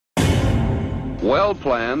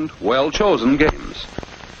Well-planned, well-chosen games.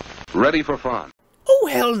 Ready for fun. Oh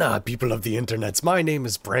hell nah, people of the internets, my name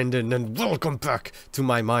is Brandon and welcome back to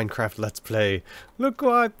my Minecraft Let's Play. Look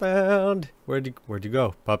what I found! Where'd you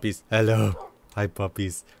go? Puppies. Hello. Hi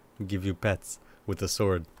puppies. I'll give you pets with a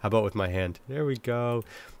sword. How about with my hand? There we go.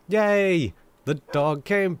 Yay! The dog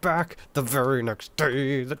came back the very next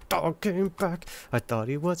day. The dog came back. I thought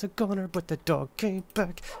he was a goner, but the dog came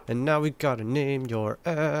back. And now we gotta name your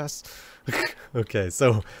ass. Okay,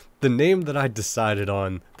 so the name that I decided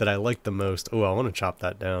on that I like the most. Oh, I want to chop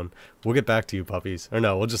that down. We'll get back to you, puppies. Or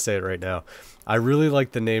no, we'll just say it right now. I really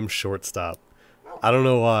like the name ShortStop. I don't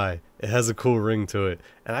know why. It has a cool ring to it.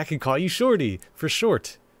 And I can call you Shorty for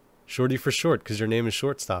short. Shorty for short, because your name is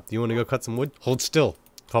ShortStop. Do you want to go cut some wood? Hold still.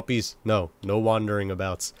 Puppies, no wandering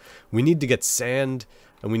abouts. We need to get sand,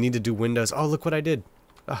 and we need to do windows. Oh, look what I did.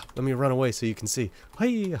 Ah, let me run away so you can see.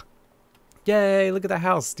 Hey, yay, look at the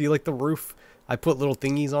house. Do you like the roof? I put little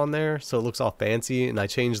thingies on there so it looks all fancy, and I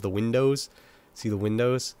changed the windows. See the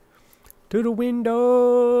windows? To the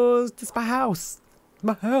windows! This is my house!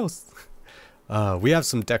 My house! We have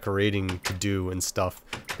some decorating to do and stuff.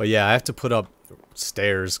 But yeah, I have to put up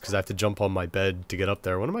stairs because I have to jump on my bed to get up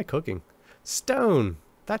there. What am I cooking? Stone!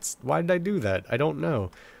 Why did I do that? I don't know.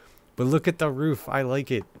 But look at the roof. I like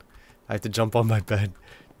it. I have to jump on my bed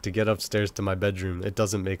to get upstairs to my bedroom. It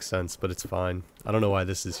doesn't make sense, but it's fine. I don't know why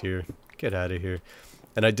this is here. Get out of here.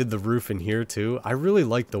 And I did the roof in here too. I really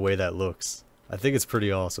like the way that looks. I think it's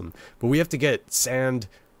pretty awesome. But we have to get sand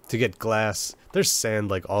to get glass. There's sand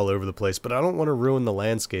like all over the place, but I don't want to ruin the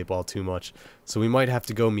landscape all too much. So we might have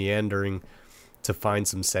to go meandering to find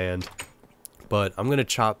some sand. But I'm going to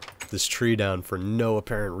chop this tree down for no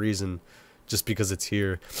apparent reason, just because it's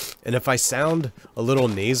here. And if I sound a little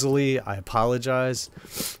nasally, I apologize.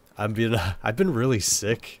 I've been really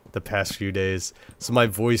sick the past few days, so my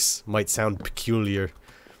voice might sound peculiar.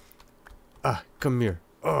 Ah, come here.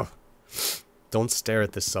 Oh, don't stare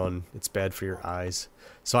at the sun. It's bad for your eyes.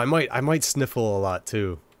 So I might sniffle a lot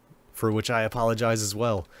too, for which I apologize as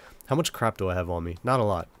well. How much crap do I have on me? Not a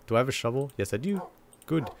lot. Do I have a shovel? Yes, I do.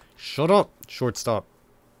 Good. Shut up, ShortStop.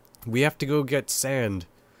 We have to go get sand.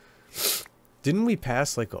 Didn't we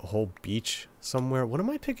pass like a whole beach somewhere? What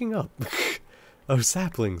am I picking up? Oh,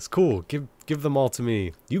 saplings. Cool. Give them all to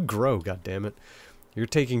me. You grow, goddammit. You're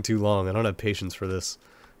taking too long. I don't have patience for this.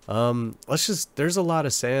 There's a lot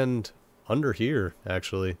of sand under here,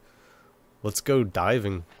 actually. Let's go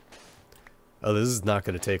diving. Oh, this is not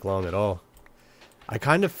going to take long at all. I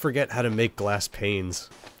kind of forget how to make glass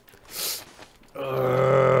panes.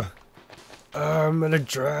 I'm gonna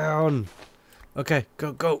drown. Okay,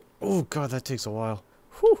 go. Oh god, that takes a while.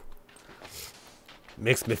 Whew.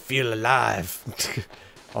 Makes me feel alive.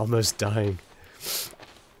 Almost dying.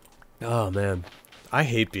 Oh man, I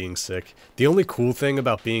hate being sick. The only cool thing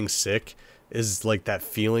about being sick is like that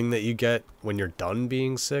feeling that you get when you're done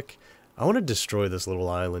being sick. I want to destroy this little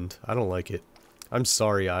island. I don't like it. I'm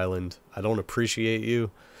sorry, island. I don't appreciate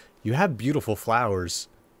you. You have beautiful flowers,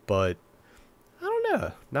 but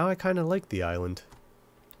yeah, now I kind of like the island.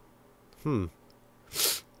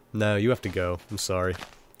 No, you have to go. I'm sorry.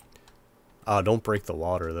 Don't break the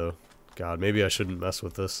water, though. God, maybe I shouldn't mess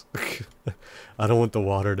with this. I don't want the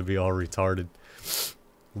water to be all retarded.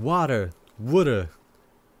 Water. Woulda.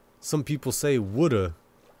 Some people say woulda.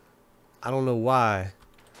 I don't know why.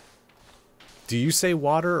 Do you say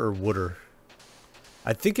water or wooder?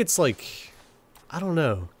 I think it's like... I don't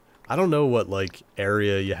know. I don't know what, like,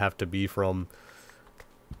 area you have to be from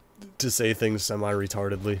to say things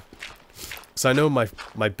semi-retardedly. So I know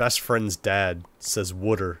my best friend's dad says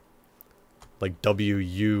wooder, like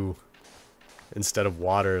W-U, instead of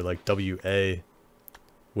water, like W-A,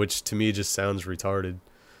 which to me just sounds retarded.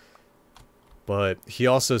 But he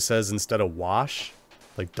also says instead of wash,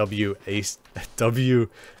 like W-A, W,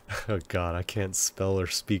 oh god, I can't spell or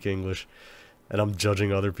speak English, and I'm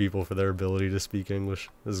judging other people for their ability to speak English.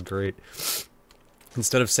 This is great.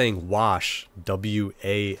 Instead of saying wash,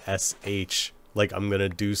 W-A-S-H, like I'm gonna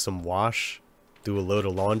do some wash, do a load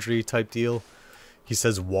of laundry type deal, he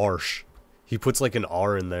says warsh. He puts like an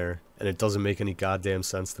R in there, and it doesn't make any goddamn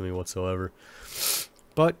sense to me whatsoever.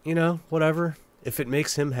 But, you know, whatever. If it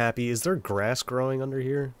makes him happy. Is there grass growing under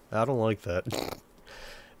here? I don't like that.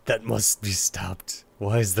 That must be stopped.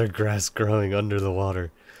 Why is there grass growing under the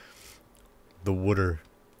water? The wooder.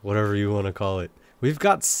 Whatever you want to call it. We've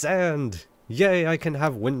got sand! Yay, I can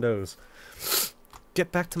have windows.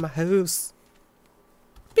 Get back to my house.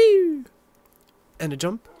 Pew! And a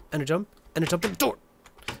jump, and a jump, and a jump in the door.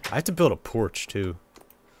 I have to build a porch, too.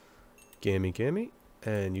 Gimme.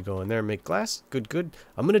 And you go in there and make glass. Good.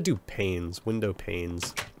 I'm gonna do panes, window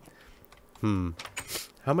panes. How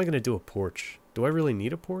am I gonna do a porch? Do I really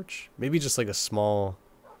need a porch? Maybe just like a small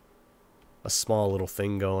little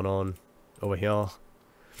thing going on over here.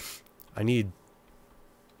 I need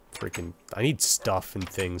stuff and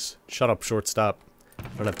things. Shut up, ShortStop. I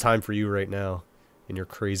don't have time for you right now and your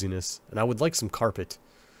craziness. And I would like some carpet.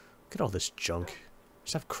 Look at all this junk.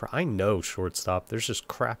 Just have I know, ShortStop. There's just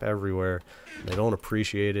crap everywhere. And I don't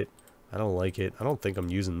appreciate it. I don't like it. I don't think I'm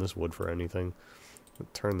using this wood for anything.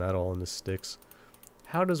 Turn that all into sticks.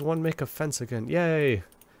 How does one make a fence again? Yay!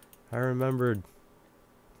 I remembered.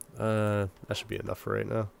 That should be enough for right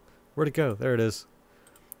now. Where'd it go? There it is.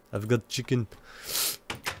 I've got chicken.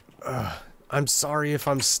 I'm sorry if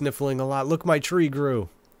I'm sniffling a lot. Look, my tree grew.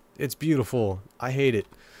 It's beautiful. I hate it.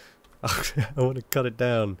 I want to cut it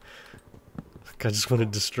down. I just want to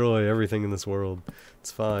destroy everything in this world.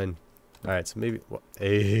 It's fine. Alright, so maybe... Well,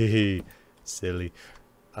 hey, silly.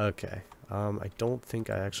 Okay. I don't think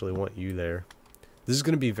I actually want you there. This is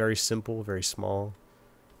going to be very simple, very small.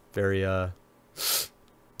 Very,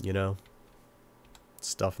 you know,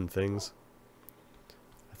 stuff and things.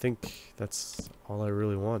 I think that's all I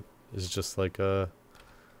really want. Is just like, I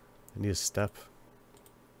need a step.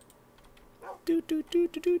 God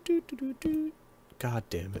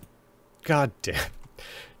damn it. God damn it.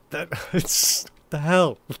 That, it's, the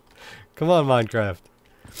hell. Come on, Minecraft.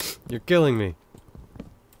 You're killing me.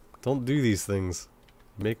 Don't do these things.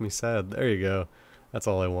 You make me sad. There you go. That's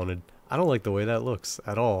all I wanted. I don't like the way that looks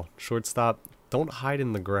at all. ShortStop. Don't hide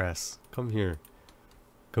in the grass. Come here.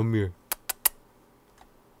 Come here.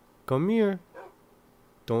 Come here.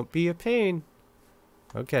 Don't be a pain.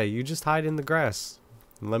 Okay, you just hide in the grass.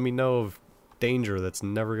 And let me know of danger that's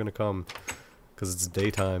never gonna come. Because it's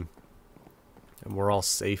daytime. And we're all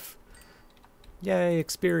safe. Yay,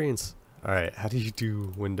 experience. Alright, how do you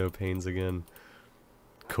do window panes again?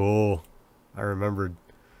 Cool. I remembered.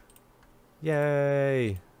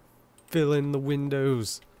 Yay. Fill in the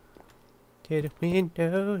windows. To the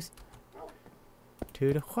windows.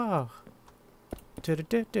 To the wall. To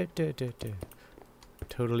the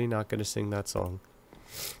Totally not gonna sing that song.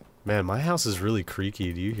 Man, my house is really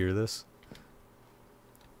creaky. Do you hear this?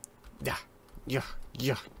 Yeah. Yeah.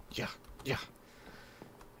 Yeah. Yeah. Yeah.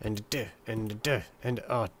 And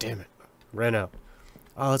oh damn it. Ran out.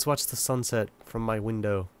 Oh, let's watch the sunset from my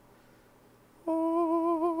window.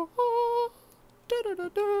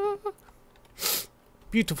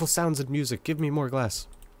 Beautiful sounds and music. Give me more glass.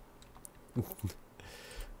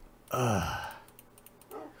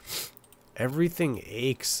 Everything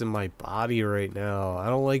aches in my body right now. I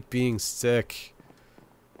don't like being sick.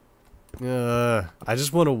 I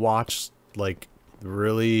just want to watch, like,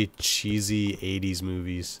 really cheesy 80s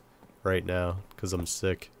movies right now because I'm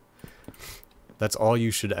sick. That's all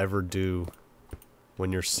you should ever do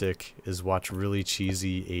when you're sick, is watch really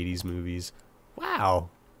cheesy 80s movies. Wow!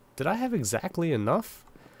 Did I have exactly enough?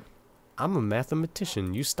 I'm a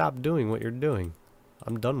mathematician. You stop doing what you're doing.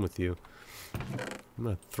 I'm done with you. I'm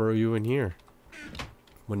gonna throw you in here.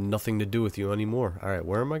 Want nothing to do with you anymore. Alright,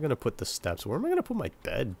 where am I gonna put the steps? Where am I gonna put my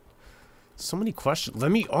bed? So many questions. Let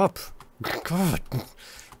me up! God!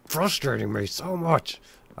 Frustrating me so much!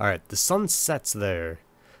 Alright, the sun sets there.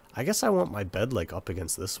 I guess I want my bed, like, up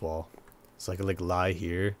against this wall. So I can, like, lie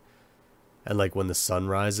here. And, like, when the sun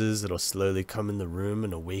rises, it'll slowly come in the room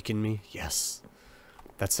and awaken me. Yes.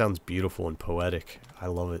 That sounds beautiful and poetic. I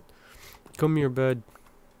love it. Come here, bed.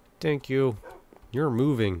 Thank you. You're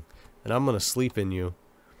moving. And I'm gonna sleep in you.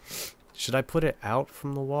 Should I put it out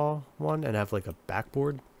from the wall one and have, like, a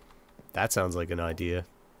backboard? That sounds like an idea.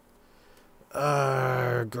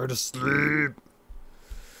 Go to sleep.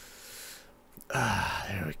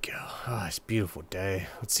 There we go. Oh, it's a beautiful day.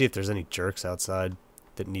 Let's see if there's any jerks outside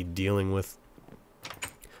that need dealing with.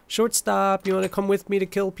 ShortStop, you want to come with me to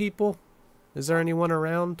kill people? Is there anyone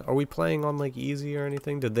around? Are we playing on, like, easy or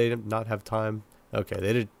anything? Did they not have time?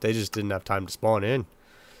 Okay, they just didn't have time to spawn in.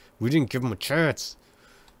 We didn't give them a chance.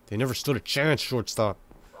 They never stood a chance, ShortStop.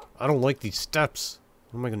 I don't like these steps.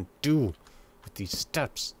 What am I gonna do with these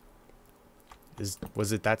steps?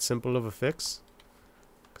 Was it that simple of a fix?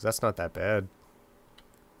 Because that's not that bad.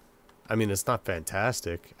 I mean, it's not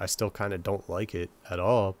fantastic. I still kind of don't like it at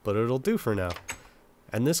all, but it'll do for now.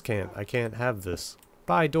 And this can't. I can't have this.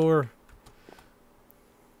 Bye, door.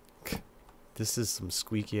 This is some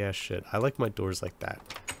squeaky ass shit. I like my doors like that.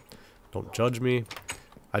 Don't judge me.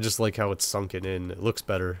 I just like how it's sunken in. It looks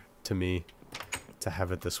better to me to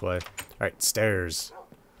have it this way. Alright, stairs.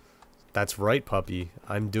 That's right, puppy.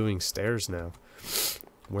 I'm doing stairs now.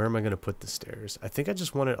 Where am I going to put the stairs? I think I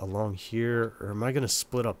just want it along here. Or am I going to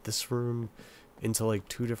split up this room into like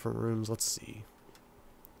 2 different rooms? Let's see.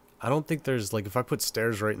 I don't think there's, like, if I put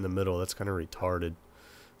stairs right in the middle, that's kind of retarded.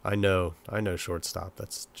 I know, ShortStop.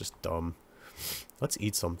 That's just dumb. Let's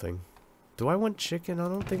eat something. Do I want chicken? I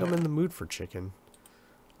don't think I'm in the mood for chicken.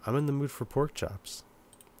 I'm in the mood for pork chops.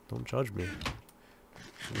 Don't judge me.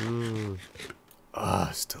 Mmm. Ah,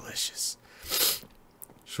 it's delicious.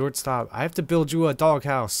 ShortStop. I have to build you a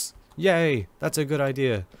doghouse. Yay! That's a good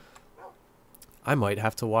idea. I might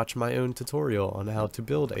have to watch my own tutorial on how to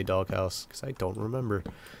build a doghouse, because I don't remember.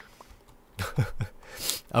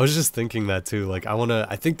 I was just thinking that too. Like,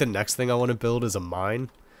 I think the next thing I want to build is a mine.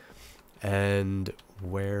 And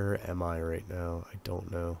where am I right now? I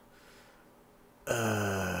don't know.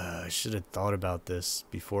 I should have thought about this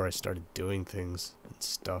before I started doing things and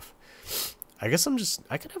stuff. I guess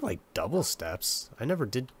I could have like double steps. I never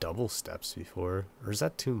did double steps before. Or is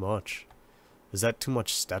that too much? Is that too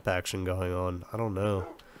much step action going on? I don't know.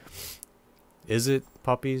 Is it,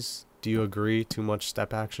 puppies? Do you agree? Too much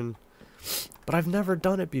step action? But I've never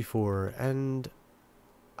done it before, and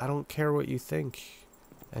I don't care what you think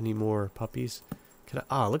anymore, puppies.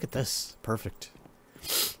 Look at this. Perfect.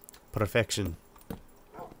 Perfection.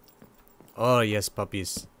 Oh, yes,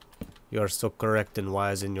 puppies. You are so correct and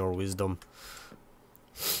wise in your wisdom.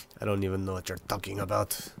 I don't even know what you're talking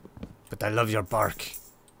about. But I love your bark.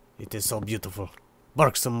 It is so beautiful.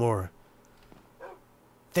 Bark some more.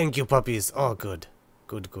 Thank you, puppies. Oh, good.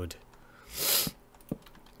 Good.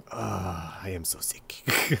 I am so sick.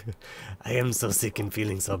 I am so sick and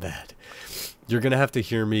feeling so bad. You're gonna have to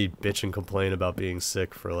hear me bitch and complain about being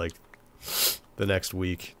sick for like the next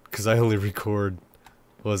week. Because I only record,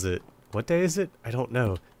 what day is it? I don't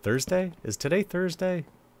know. Thursday? Is today Thursday?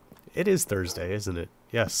 It is Thursday, isn't it?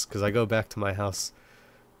 Yes, because I go back to my house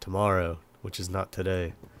tomorrow, which is not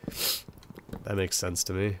today. That makes sense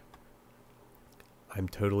to me. I'm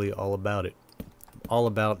totally all about it. All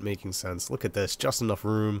about making sense. Look at this. Just enough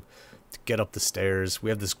room to get up the stairs. We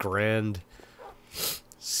have this grand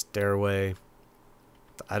stairway.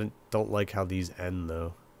 I don't like how these end,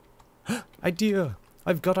 though. Idea!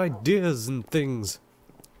 I've got ideas and things.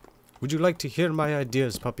 Would you like to hear my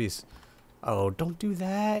ideas, puppies? Oh, don't do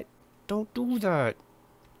that. Don't do that.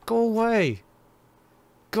 Go away.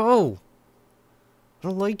 Go. I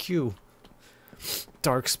don't like you.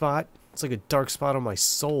 Dark spot. It's like a dark spot on my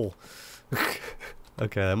soul.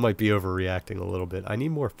 Okay, that might be overreacting a little bit. I need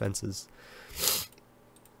more fences.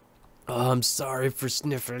 Oh, I'm sorry for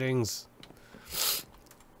snifflings.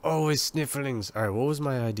 Always snifflings. Alright, what was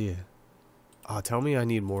my idea? Tell me I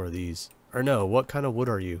need more of these. Or no, what kind of wood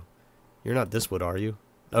are you? You're not this wood, are you?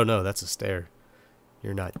 Oh no, that's a stair.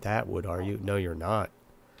 You're not that wood, are you? No, you're not.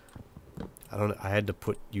 I had to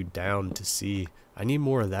put you down to see. I need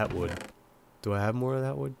more of that wood. Do I have more of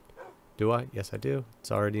that wood? Do I? Yes, I do.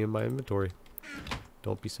 It's already in my inventory.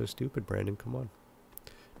 Don't be so stupid, Brandon. Come on.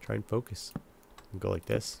 Try and focus. And go like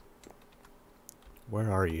this.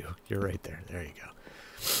 Where are you? You're right there. There you go.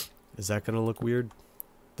 Is that going to look weird?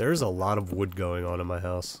 There's a lot of wood going on in my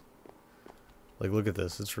house. Like, look at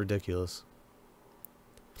this. It's ridiculous.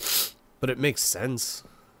 But it makes sense.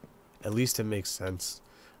 At least it makes sense.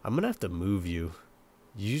 I'm going to have to move you.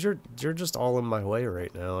 You're just all in my way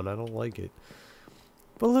right now, and I don't like it.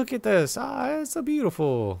 But look at this. It's so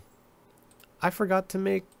beautiful. I forgot to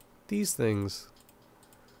make these things.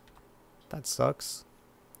 That sucks.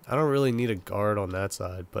 I don't really need a guard on that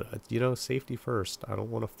side, but, you know, safety first. I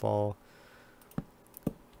don't want to fall.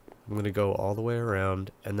 I'm going to go all the way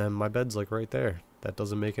around, and then my bed's, like, right there. That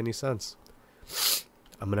doesn't make any sense.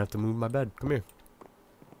 I'm going to have to move my bed. Come here.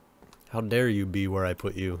 How dare you be where I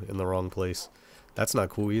put you in the wrong place. That's not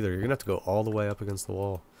cool either. You're going to have to go all the way up against the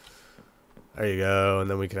wall. There you go, and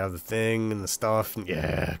then we can have the thing and the stuff. And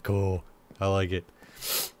yeah, cool. I like it.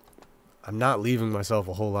 I'm not leaving myself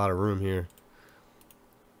a whole lot of room here.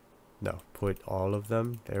 No, put all of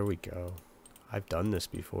them. There we go. I've done this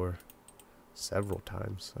before. Several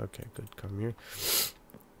times. Okay, good. Come here.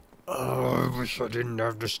 Oh, I wish I didn't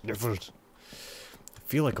have the sniffles. I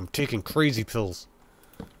feel like I'm taking crazy pills.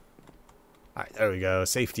 Alright, there we go.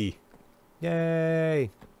 Safety. Yay!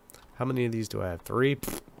 How many of these do I have? 3?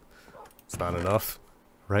 It's not enough.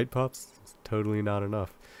 Right, pups? It's totally not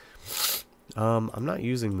enough. I'm not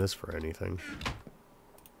using this for anything.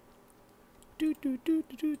 Give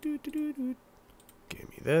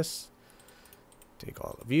me this. Take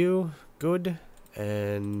all of you. Good.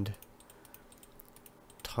 And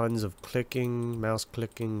tons of clicking. Mouse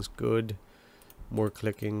clickings. Good. More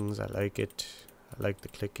clickings. I like it. I like the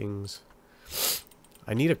clickings.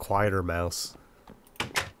 I need a quieter mouse.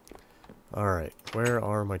 Alright. Where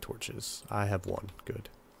are my torches? I have one. Good.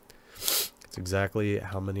 It's exactly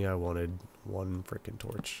how many I wanted. One freaking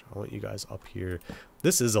torch. I want you guys up here.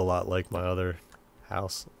 This is a lot like my other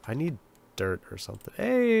house. I need dirt or something.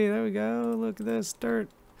 Hey, there we go. Look at this dirt.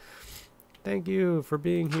 Thank you for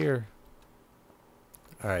being here.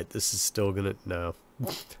 Alright, this is still gonna... No.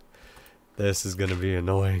 This is gonna be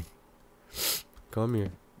annoying. Come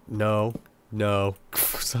here. No. No.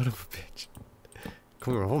 Son of a bitch.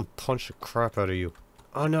 Come here, I'm gonna punch the crap out of you.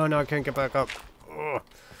 Oh no, no, I can't get back up.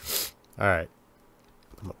 Alright.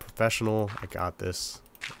 I'm a professional. I got this.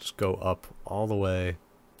 Just go up all the way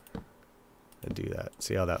and do that.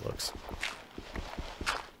 See how that looks.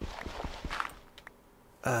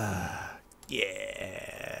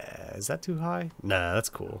 Yeah. Is that too high? Nah, that's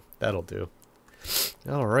cool. That'll do.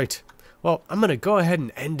 Alright. Well, I'm going to go ahead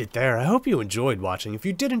and end it there. I hope you enjoyed watching. If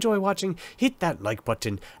you did enjoy watching, hit that like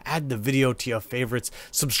button, add the video to your favorites,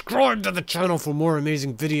 subscribe to the channel for more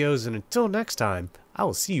amazing videos, and until next time, I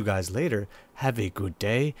will see you guys later. Have a good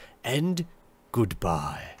day, and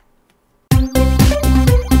goodbye.